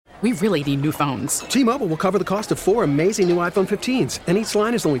We really need new phones. T-Mobile will cover the cost of 4 amazing new iPhone 15s, and each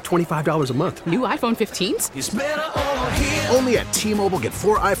line is only $25 a month. New iPhone 15s? It's better over here. Only at T-Mobile, get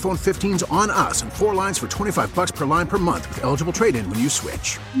 4 iPhone 15s on us and 4 lines for $25 per line per month with eligible trade-in when you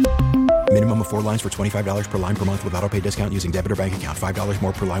switch. Minimum of 4 lines for $25 per line per month with autopay discount using debit or bank account. $5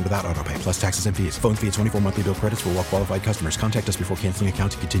 more per line without autopay, plus taxes and fees. Phone fee at 24 monthly bill credits for well-qualified customers. Contact us before canceling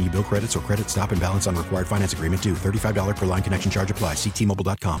account to continue bill credits or credit stop and balance on required finance agreement due. $35 per line connection charge applies. See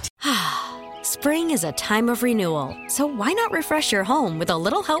T-Mobile.com. Spring is a time of renewal, so why not refresh your home with a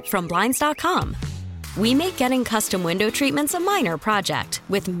little help from Blinds.com? We make getting custom window treatments a minor project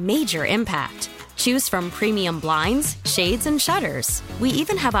with major impact. Choose from premium blinds, shades, and shutters. We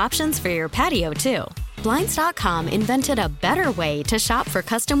even have options for your patio, too. Blinds.com invented a better way to shop for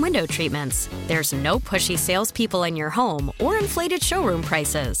custom window treatments. There's no pushy salespeople in your home or inflated showroom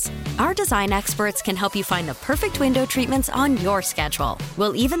prices. Our design experts can help you find the perfect window treatments on your schedule.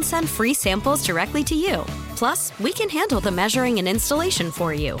 We'll even send free samples directly to you. Plus, we can handle the measuring and installation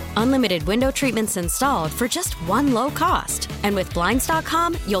for you. Unlimited window treatments installed for just one low cost. And with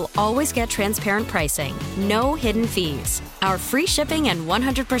Blinds.com, you'll always get transparent pricing. No hidden fees. Our free shipping and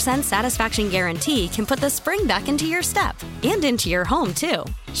 100% satisfaction guarantee can put the spring back into your step and into your home, too.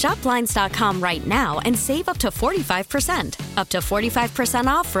 Shop Blinds.com right now and save up to 45%. Up to 45%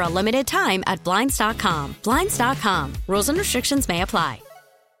 off for a limited time at Blinds.com. Blinds.com. Rules and restrictions may apply.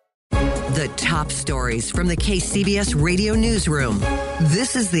 The top stories from the KCBS Radio Newsroom.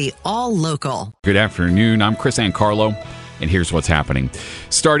 This is the All Local. Good afternoon. I'm Chris Ancarlo, and here's what's happening.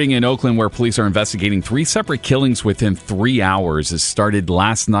 Starting in Oakland, where police are investigating 3 separate killings within 3 hours. It started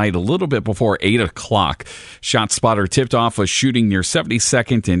last night a little bit before 8 o'clock. ShotSpotter tipped off a shooting near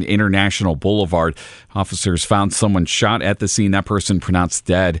 72nd and International Boulevard. Officers found someone shot at the scene. That person pronounced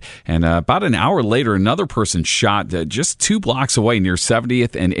dead. And about an hour later, another person shot just 2 blocks away near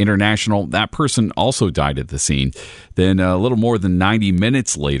 70th and International. That person also died at the scene. Then a little more than 90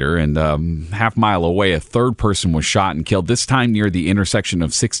 minutes later, and half mile away, a third person was shot and killed, this time near the intersection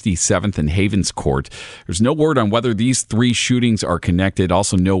of 67th and Havens Court. There's no word on whether these 3 shootings are connected.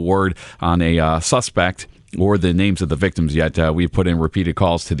 Also no word on a suspect or the names of the victims yet. We've put in repeated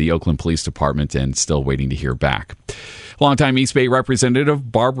calls to the Oakland Police Department and still waiting to hear back. Longtime East Bay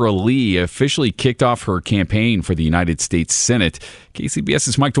Representative Barbara Lee officially kicked off her campaign for the United States Senate.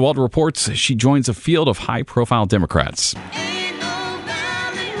 KCBS's Mike DeWald reports she joins a field of high-profile Democrats.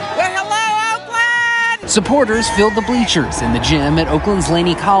 Supporters filled the bleachers in the gym at Oakland's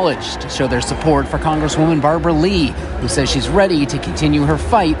Laney College to show their support for Congresswoman Barbara Lee, who says she's ready to continue her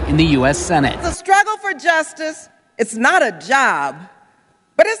fight in the U.S. Senate. It's a struggle for justice. It's not a job,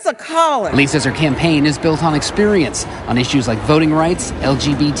 but it's a calling. Lee says her campaign is built on experience on issues like voting rights,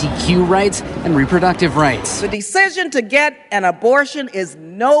 LGBTQ rights, and reproductive rights. The decision to get an abortion is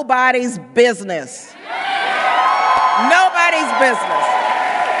nobody's business. Nobody's business.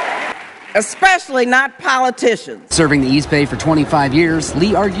 Especially not politicians. Serving the East Bay for 25 years,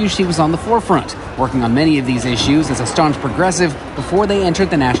 Lee argues she was on the forefront, working on many of these issues as a staunch progressive before they entered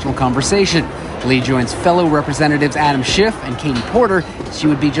the national conversation. Lee joins fellow Representatives Adam Schiff and Katie Porter. She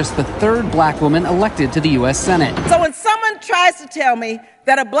would be just the 3rd black woman elected to the U.S. Senate. So when someone tries to tell me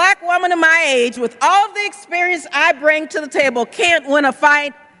that a black woman of my age, with all of the experience I bring to the table, can't win a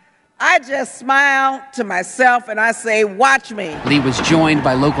fight, I just smile to myself and I say, watch me. Lee was joined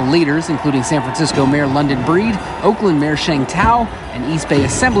by local leaders, including San Francisco Mayor London Breed, Oakland Mayor Sheng Tao, and East Bay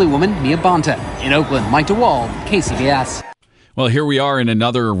Assemblywoman Mia Bonta. In Oakland, Mike DeWald, KCBS. Well, here we are in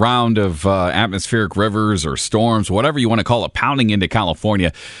another round of atmospheric rivers or storms, whatever you want to call it, pounding into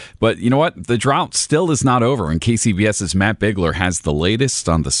California. But you know what? The drought still is not over, and KCBS's Matt Bigler has the latest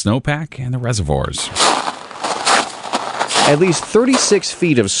on the snowpack and the reservoirs. At least 36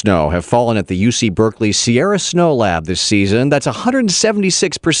 feet of snow have fallen at the UC Berkeley Sierra Snow Lab this season. That's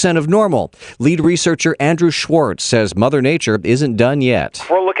 176% of normal. Lead researcher Andrew Schwartz says Mother Nature isn't done yet.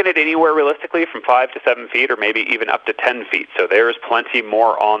 We're looking at anywhere realistically from 5 to 7 feet or maybe even up to 10 feet. So there's plenty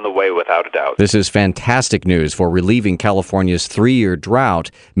more on the way without a doubt. This is fantastic news for relieving California's 3-year drought.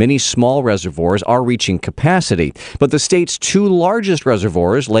 Many small reservoirs are reaching capacity, but the state's 2 largest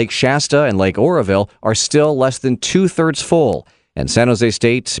reservoirs, Lake Shasta and Lake Oroville, are still less than 2/3 full. And San Jose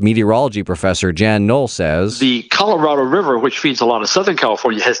State meteorology professor Jan Knoll says the Colorado River, which feeds a lot of Southern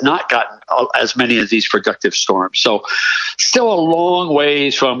California, has not gotten as many of these productive storms. So still a long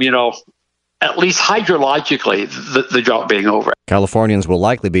ways from, at least hydrologically, the drought being over. Californians will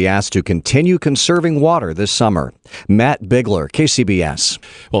likely be asked to continue conserving water this summer. Matt Bigler, KCBS.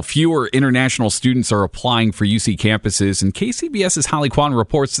 Well, fewer international students are applying for UC campuses, and KCBS's Holly Kwan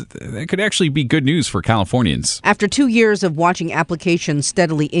reports that could actually be good news for Californians. After 2 years of watching applications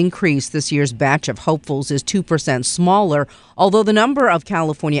steadily increase, this year's batch of hopefuls is 2% smaller, although the number of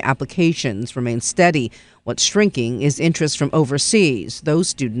California applications remains steady. What's shrinking is interest from overseas. Those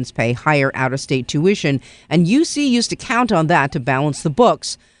students pay higher out-of-state tuition, and UC used to count on that to balance the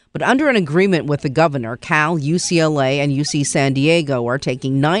books. But under an agreement with the governor, Cal, UCLA, and UC San Diego are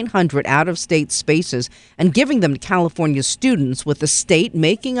taking 900 out-of-state spaces and giving them to California students, with the state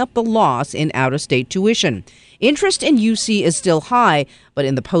making up the loss in out-of-state tuition. Interest in UC is still high, but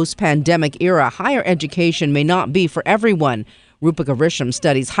in the post-pandemic era, higher education may not be for everyone. Rupika Risham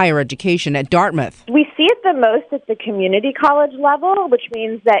studies higher education at Dartmouth. We see it the most at the community college level, which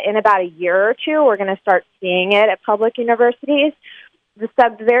means that in about a year or two, we're going to start seeing it at public universities. The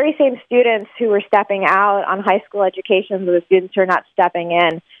very same students who were stepping out on high school education are the students who are not stepping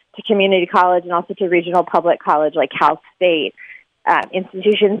in to community college and also to regional public college like Cal State.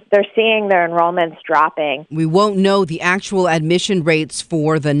 Institutions, they're seeing their enrollments dropping. We won't know the actual admission rates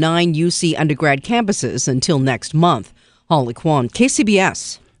for the 9 UC undergrad campuses until next month. Holly Kwan,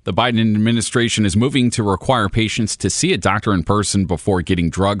 KCBS. The Biden administration is moving to require patients to see a doctor in person before getting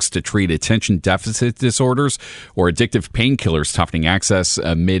drugs to treat attention deficit disorders or addictive painkillers, toughening access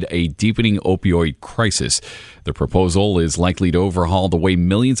amid a deepening opioid crisis. The proposal is likely to overhaul the way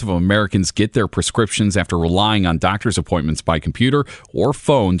millions of Americans get their prescriptions after relying on doctor's appointments by computer or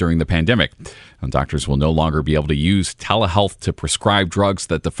phone during the pandemic. And doctors will no longer be able to use telehealth to prescribe drugs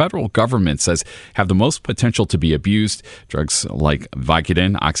that the federal government says have the most potential to be abused. Drugs like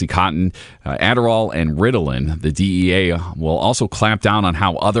Vicodin, Oxycontin, Adderall, and Ritalin. The DEA will also clamp down on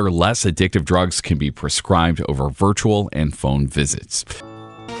how other less addictive drugs can be prescribed over virtual and phone visits.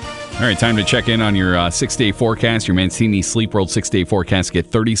 All right, time to check in on your 6-day forecast. Your Mancini Sleep World 6-day forecast. Get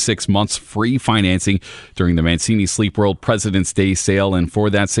 36 months free financing during the Mancini Sleep World President's Day sale. And for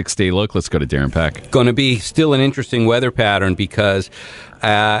that 6-day look, let's go to Darren Peck. Going to be still an interesting weather pattern because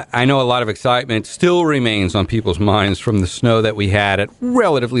I know a lot of excitement still remains on people's minds from the snow that we had at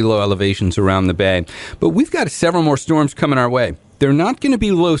relatively low elevations around the bay. But we've got several more storms coming our way. They're not going to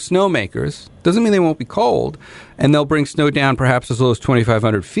be low snowmakers. Doesn't mean they won't be cold. And they'll bring snow down perhaps as low as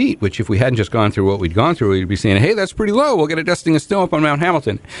 2,500 feet, which if we hadn't just gone through what we'd gone through, we'd be saying, hey, that's pretty low. We'll get a dusting of snow up on Mount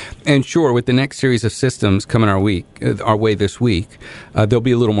Hamilton. And sure, with the next series of systems coming our way this week, there'll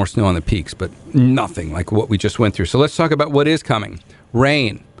be a little more snow on the peaks, but nothing like what we just went through. So let's talk about what is coming.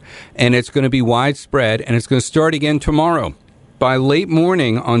 Rain. And it's going to be widespread, and it's going to start again tomorrow. By late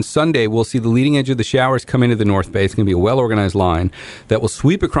morning on Sunday, we'll see the leading edge of the showers come into the North Bay. It's going to be a well-organized line that will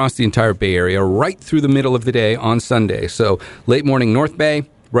sweep across the entire Bay Area right through the middle of the day on Sunday. So late morning North Bay,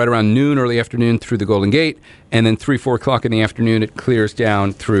 right around noon, early afternoon through the Golden Gate, and then 3, 4 o'clock in the afternoon, it clears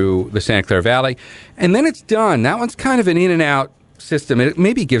down through the Santa Clara Valley. And then it's done. That one's kind of an in and out system. It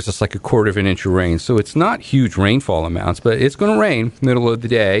maybe gives us like a quarter of an inch of rain, so it's not huge rainfall amounts, but it's going to rain middle of the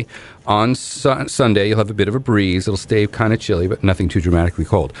day. On Sunday, you'll have a bit of a breeze. It'll stay kind of chilly, but nothing too dramatically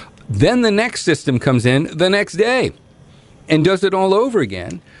cold. Then the next system comes in the next day and does it all over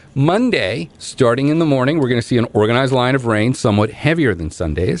again. Monday, starting in the morning, we're going to see an organized line of rain, somewhat heavier than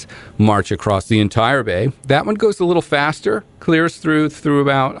Sunday's, march across the entire bay. That one goes a little faster, clears through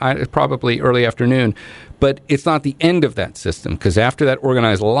about probably early afternoon. But it's not the end of that system, because after that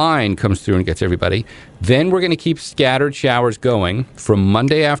organized line comes through and gets everybody, then we're going to keep scattered showers going from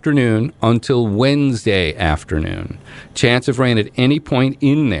Monday afternoon until Wednesday afternoon. Chance of rain at any point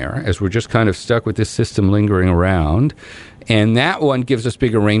in there, as we're just kind of stuck with this system lingering around. And that one gives us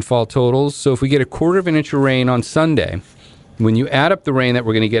bigger rainfall totals. So if we get a quarter of an inch of rain on Sunday, when you add up the rain that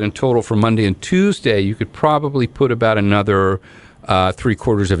we're going to get in total for Monday and Tuesday, you could probably put about another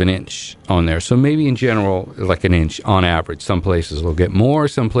 3/4 of an inch on there. So maybe in general, like an inch on average. Some places will get more,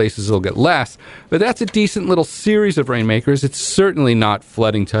 some places will get less. But that's a decent little series of rainmakers. It's certainly not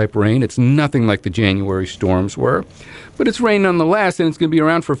flooding type rain. It's nothing like the January storms were. But it's rain nonetheless, and it's going to be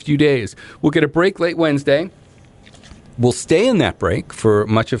around for a few days. We'll get a break late Wednesday. We'll stay in that break for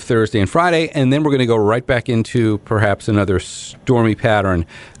much of Thursday and Friday, and then we're going to go right back into perhaps another stormy pattern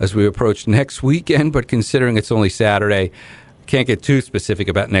as we approach next weekend. But considering it's only Saturday, Can't get too specific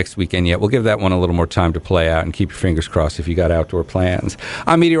about next weekend yet. We'll give that one a little more time to play out and keep your fingers crossed if you got outdoor plans.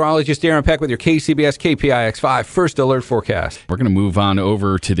 I'm meteorologist Aaron Peck with your KCBS KPIX5 First Alert Forecast. We're going to move on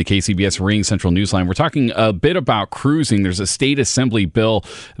over to the KCBS Ring Central Newsline. We're talking a bit about cruising. There's a state assembly bill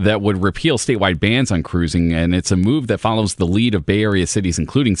that would repeal statewide bans on cruising, and it's a move that follows the lead of Bay Area cities,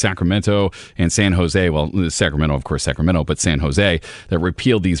 including Sacramento and San Jose. Well, Sacramento, of course, Sacramento, but San Jose, that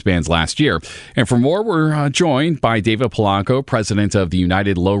repealed these bans last year. And for more, we're joined by David Polanco, president of the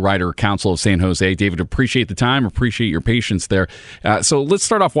United Lowrider Council of San Jose. David, appreciate the time, appreciate your patience there. So let's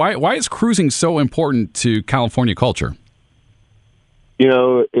start off. Why is cruising so important to California culture? You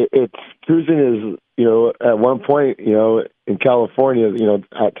know, it's cruising is, you know, at one point, you know, in California, you know,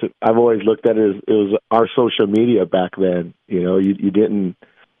 I've always looked at it as it was our social media back then. You know, you didn't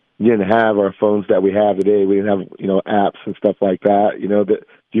have our phones that we have today. We didn't have, you know, apps and stuff like that. You know, that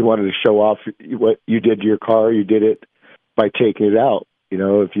if you wanted to show off what you did to your car, you did it by taking it out. You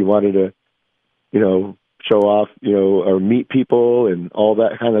know, if you wanted to, you know, show off, you know, or meet people and all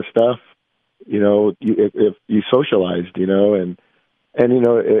that kind of stuff, you know, if you socialized, you know, and you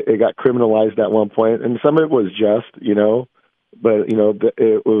know, it got criminalized at one point, and some of it was just, you know, but you know,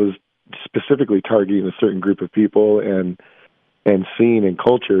 it was specifically targeting a certain group of people and scene and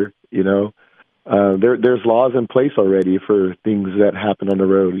culture. You know, there's laws in place already for things that happen on the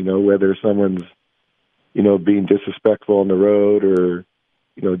road. You know, whether someone's, you know, being disrespectful on the road, or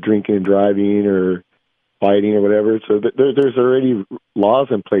you know, drinking and driving, or fighting, or whatever. So there's already laws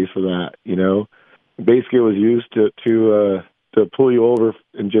in place for that. You know, basically it was used to pull you over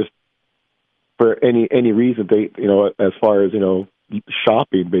and just for any reason, they, you know, as far as, you know,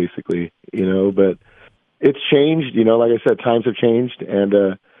 shopping basically, you know, but it's changed, you know, like I said, times have changed,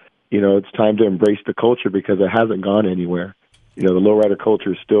 and, you know, it's time to embrace the culture because it hasn't gone anywhere. You know, the lowrider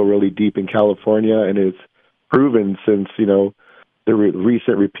culture is still really deep in California, and it's proven since, you know, the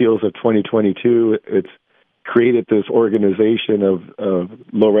recent repeals of 2022, it's created this organization of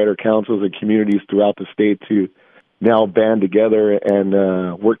lowrider councils and communities throughout the state to now band together and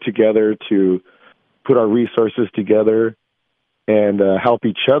work together to put our resources together and help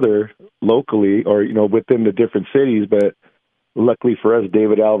each other locally, or, you know, within the different cities. But luckily for us,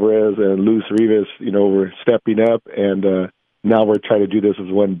 David Alvarez and Luz Rivas, you know, we're stepping up, and now we're trying to do this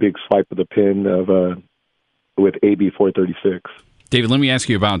as one big swipe of the pen with AB 436. David, let me ask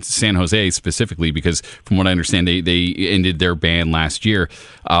you about San Jose specifically, because from what I understand, they ended their ban last year.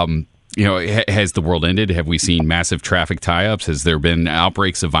 You know, has the world ended? Have we seen massive traffic tie-ups? Has there been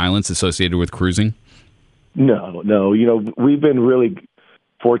outbreaks of violence associated with cruising? No. You know, we've been really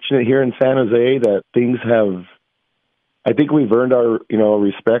fortunate here in San Jose that things have, I think we've earned our, you know,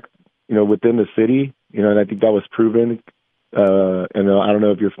 respect, you know, within the city, you know, and I think that was proven. And I don't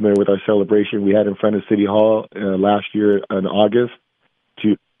know if you're familiar with our celebration we had in front of City Hall last year in August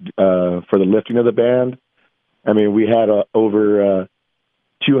for the lifting of the ban. I mean, we had over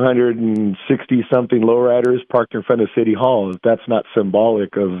 260-something lowriders parked in front of City Hall. If that's not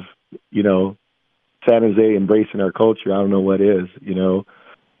symbolic of, you know, San Jose embracing our culture, I don't know what is, you know.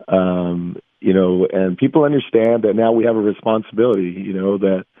 You know, and people understand that now we have a responsibility, you know,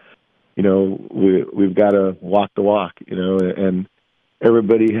 that, you know, we've got to walk the walk, you know, and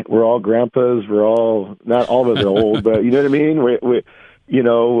everybody, we're all grandpas, we're all, not all of us are old, but you know what I mean? We you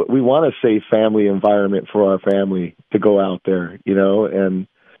know, we want a safe family environment for our family to go out there, you know, and,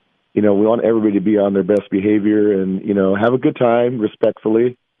 you know, we want everybody to be on their best behavior and, you know, have a good time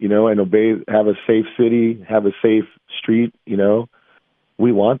respectfully, you know, and obey, have a safe city, have a safe street, you know.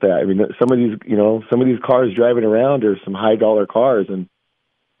 We want that. I mean, some of these cars driving around are some high dollar cars, and,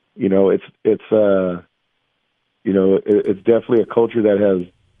 you know, it's definitely a culture that has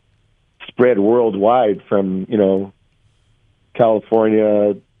spread worldwide from, you know,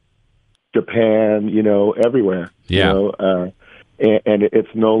 California, Japan, you know, everywhere. Yeah. You know, and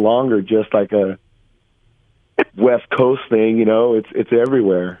it's no longer just like a West Coast thing, you know, it's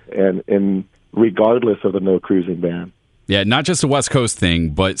everywhere, and regardless of the no cruising ban. Yeah, not just a West Coast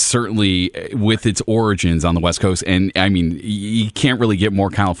thing, but certainly with its origins on the West Coast. And, I mean, you can't really get more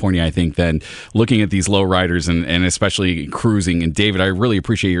California, I think, than looking at these lowriders and especially cruising. And, David, I really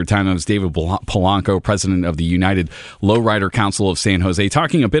appreciate your time. That was David Polanco, president of the United Lowrider Council of San Jose,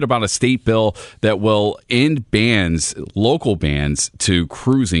 talking a bit about a state bill that will end bans, local bans, to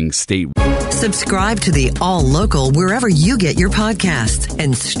cruising state. Subscribe to the All Local wherever you get your podcasts,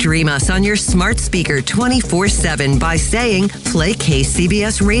 and stream us on your smart speaker 24/7 by saying play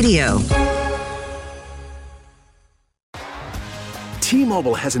KCBS Radio.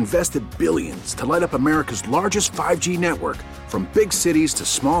 T-Mobile has invested billions to light up America's largest 5G network, from big cities to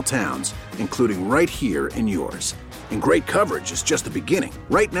small towns, including right here in yours. And great coverage is just the beginning.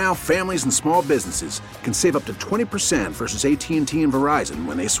 Right now, families and small businesses can save up to 20% versus AT&T and Verizon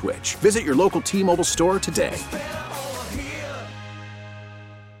when they switch. Visit your local T-Mobile store today.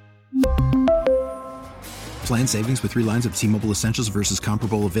 Plan savings with 3 lines of T-Mobile Essentials versus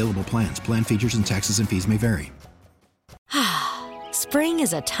comparable available plans. Plan features and taxes and fees may vary. Spring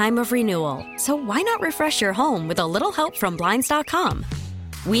is a time of renewal, so why not refresh your home with a little help from Blinds.com?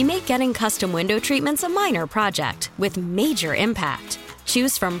 We make getting custom window treatments a minor project with major impact.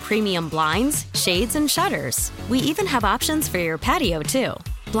 Choose from premium blinds, shades, and shutters. We even have options for your patio, too.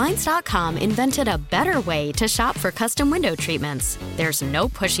 Blinds.com invented a better way to shop for custom window treatments. There's no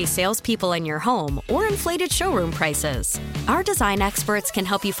pushy salespeople in your home or inflated showroom prices. Our design experts can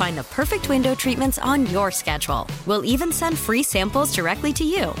help you find the perfect window treatments on your schedule. We'll even send free samples directly to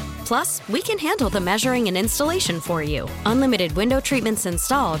you. Plus, we can handle the measuring and installation for you. Unlimited window treatments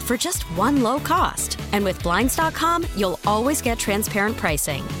installed for just one low cost. And with Blinds.com, you'll always get transparent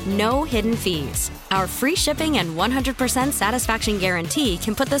pricing. No hidden fees. Our free shipping and 100% satisfaction guarantee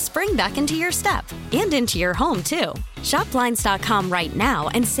can put the spring back into your step and into your home, too. Shop Blinds.com right now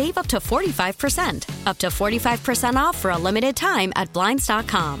and save up to 45%. Up to 45% off for a limited time at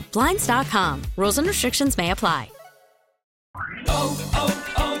Blinds.com. Blinds.com. Rules and restrictions may apply.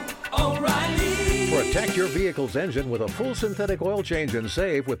 Protect your vehicle's engine with a full synthetic oil change and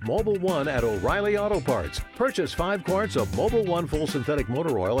save with Mobil 1 at O'Reilly Auto Parts. Purchase 5 quarts of Mobil 1 full synthetic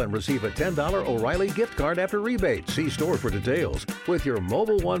motor oil and receive a $10 O'Reilly gift card after rebate. See store for details. With your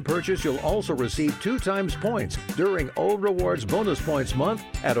Mobil 1 purchase, you'll also receive 2 times points during O Rewards Bonus Points Month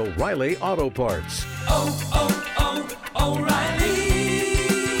at O'Reilly Auto Parts. O'Reilly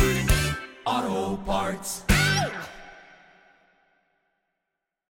Auto Parts.